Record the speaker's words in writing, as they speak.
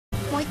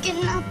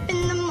Waking up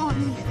in the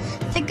morning,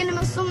 thinking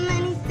about so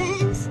many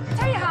things.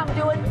 Tell you how I'm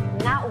doing?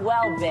 Not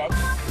well, bitch.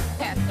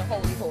 That's the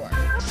holy whore.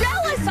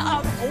 Jealous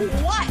of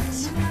what?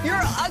 Your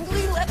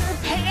ugly leather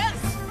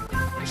pants?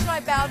 Should I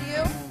bow to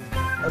you?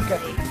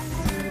 Okay.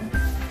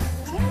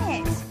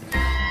 Damn it.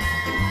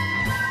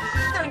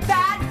 They're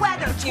bad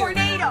weather,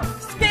 tornado,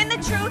 spin the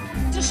truth,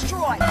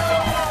 destroy.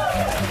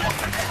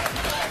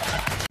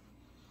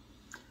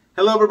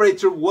 Hello everybody,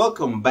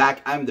 welcome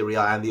back. I'm the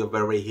real Andy of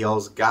Beverly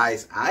Hills.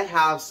 Guys, I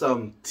have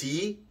some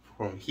tea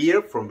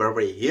from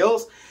Beverly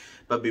Hills.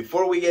 But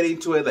before we get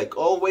into it, like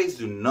always,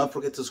 do not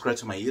forget to subscribe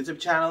to my YouTube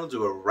channel.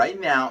 Do it right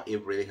now.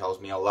 It really helps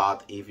me a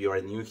lot. If you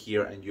are new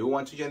here and you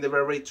want to join the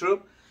Beverly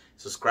troop,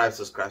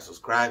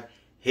 subscribe.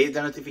 Hit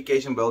the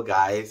notification bell,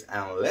 guys.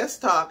 And let's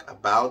talk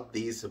about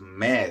this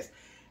mess.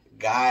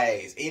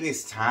 Guys, it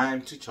is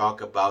time to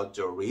talk about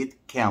Dorit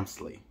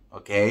Kemsley,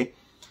 okay?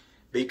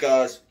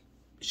 Because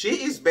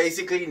she is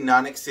basically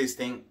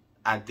non-existing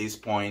at this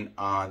point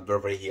on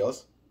Beverly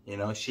Hills. You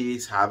know,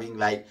 she's having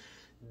like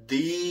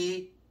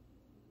the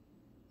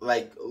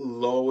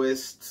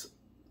lowest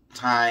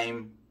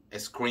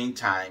screen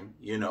time,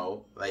 you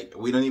know, like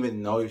we don't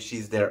even know if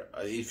she's there,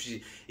 if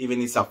she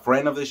even is a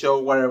friend of the show,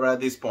 whatever at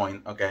this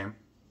point, okay?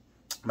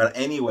 But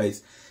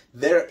anyways,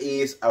 there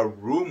is a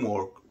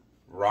rumor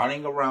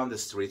running around the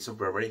streets of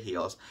Beverly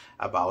Hills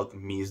about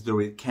Miss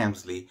Dorit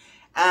Kemsley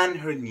and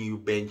her new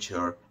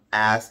venture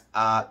as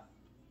a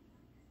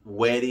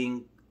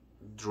wedding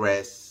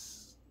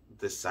dress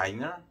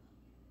designer.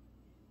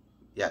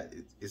 Yeah,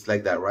 it's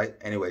like that, right?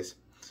 Anyways,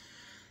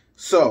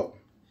 so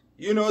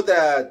you know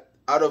that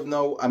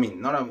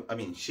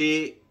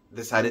she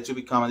decided to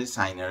become a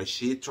designer.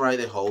 She tried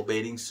the whole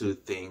bathing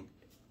suit thing,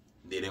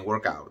 didn't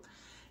work out.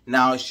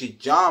 Now she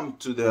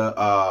jumped to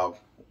the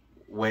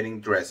wedding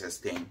dresses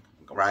thing,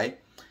 right?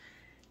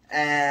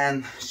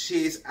 And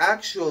she's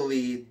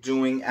actually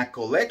doing a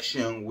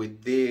collection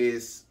with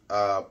this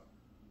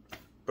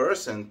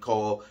person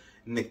called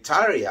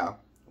Nectaria,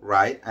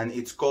 right? And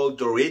it's called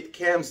Dorit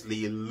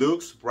Kemsley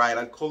Luxe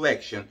Bridal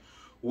Collection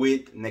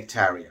with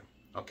Nectaria,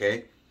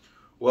 okay?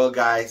 Well,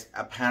 guys,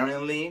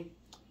 apparently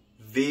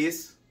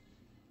this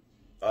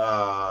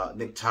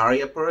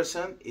Nectaria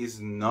person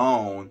is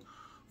known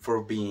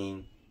for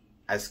being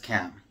a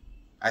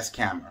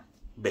scammer,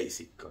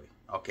 basically,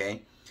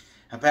 okay?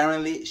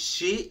 Apparently,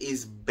 she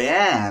is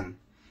banned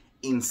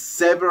in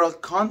several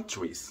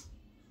countries,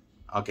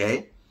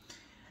 okay?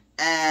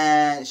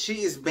 And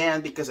she is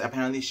banned because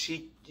apparently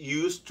she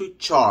used to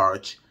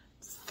charge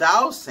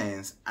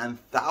thousands and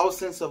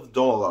thousands of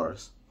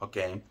dollars,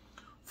 okay,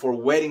 for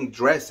wedding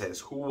dresses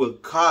who will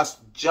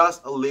cost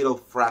just a little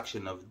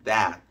fraction of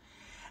that.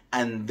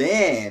 And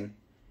then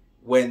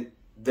when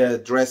the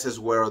dresses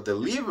were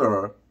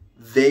delivered,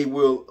 they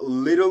will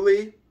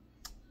literally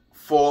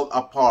fall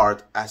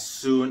apart as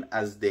soon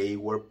as they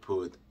were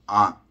put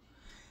on.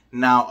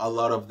 Now, a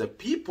lot of the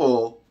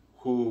people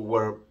who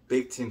were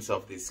victims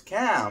of this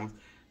scam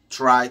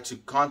tried to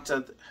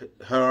contact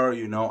her,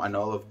 you know, and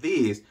all of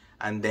these,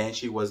 and then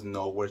she was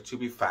nowhere to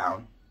be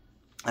found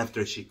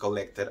after she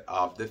collected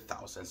up the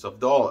thousands of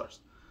dollars,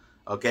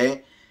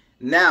 okay?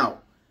 Now,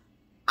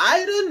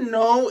 I don't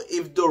know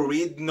if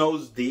Dorit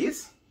knows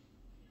this,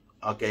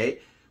 okay?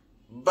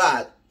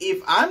 But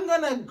if I'm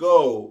gonna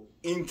go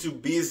into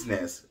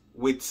business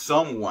with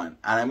someone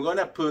and I'm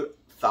gonna put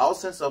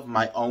thousands of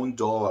my own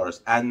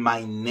dollars and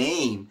my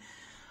name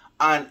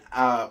on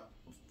a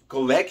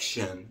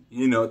collection,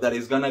 you know, that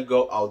is gonna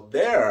go out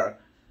there,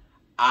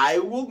 I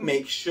will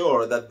make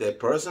sure that the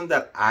person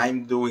that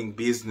I'm doing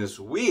business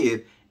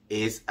with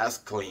is as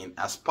clean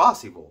as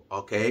possible,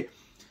 okay?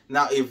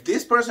 Now, if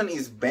this person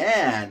is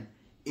banned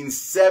in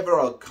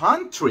several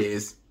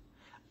countries,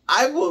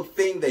 I will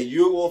think that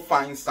you will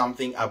find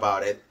something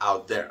about it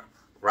out there,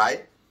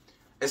 right?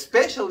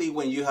 Especially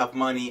when you have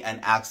money and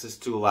access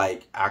to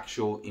like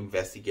actual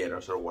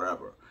investigators or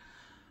whatever.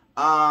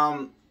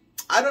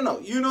 I don't know.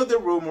 You know the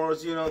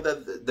rumors. You know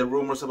that the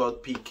rumors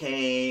about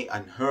PK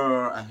and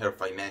her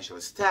financial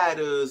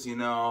status. You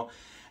know,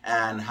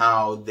 and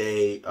how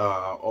they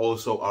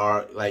also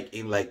are like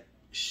in like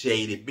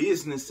shady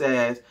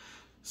businesses.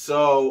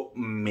 So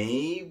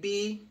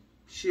maybe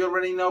she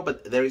already know,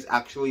 but there is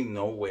actually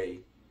no way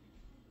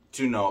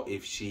to know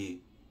if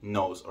she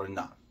knows or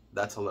not.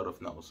 That's a lot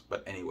of no's,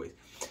 but anyways,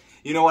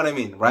 you know what I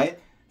mean, right?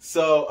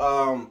 So,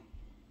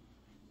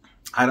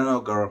 I don't know,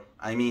 girl.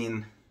 I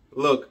mean,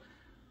 look,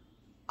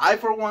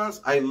 for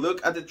once, I look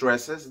at the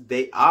dresses.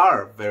 They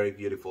are very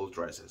beautiful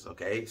dresses,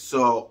 okay?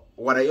 So,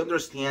 what I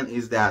understand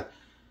is that,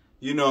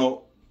 you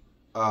know,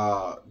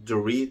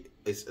 Dorit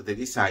is the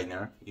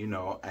designer, you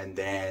know, and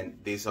then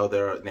this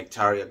other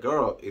Nectaria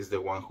girl is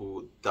the one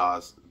who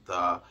does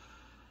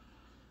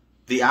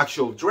the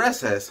actual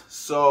dresses.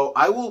 So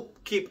I will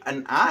keep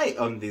an eye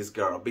on this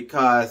girl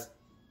because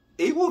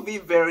it will be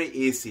very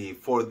easy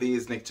for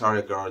this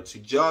Nectaria girl to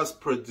just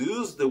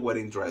produce the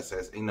wedding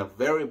dresses in a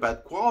very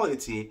bad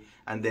quality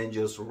and then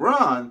just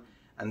run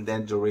and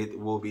then Dorit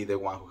will be the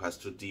one who has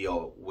to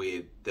deal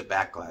with the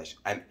backlash.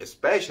 And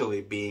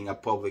especially being a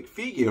public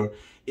figure,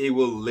 it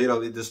will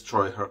literally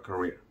destroy her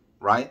career,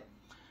 right?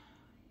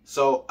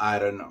 So, I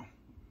don't know.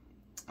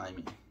 I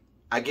mean,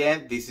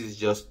 again, this is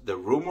just the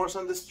rumors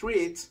on the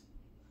streets.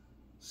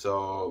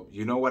 So,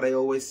 you know what I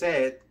always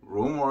said,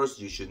 rumors,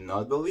 you should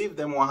not believe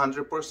them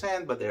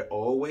 100%, but they're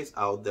always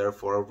out there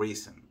for a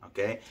reason,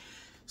 okay?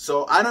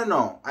 So, I don't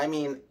know. I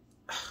mean,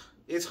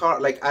 it's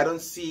hard. Like, I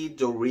don't see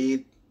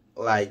Dorit,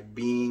 like,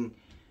 being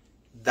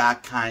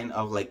that kind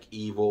of, like,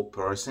 evil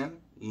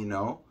person, you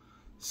know?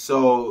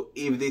 So,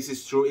 if this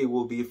is true, it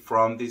will be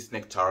from this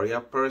Nectaria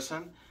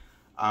person.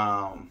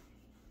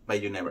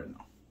 But you never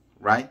know,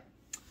 right?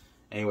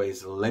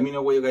 Anyways, let me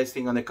know what you guys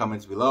think on the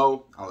comments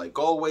below. And like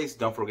always,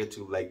 don't forget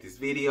to like this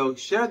video,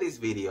 share this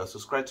video,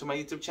 subscribe to my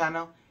YouTube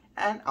channel,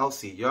 and I'll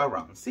see you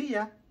around. See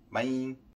ya. Bye.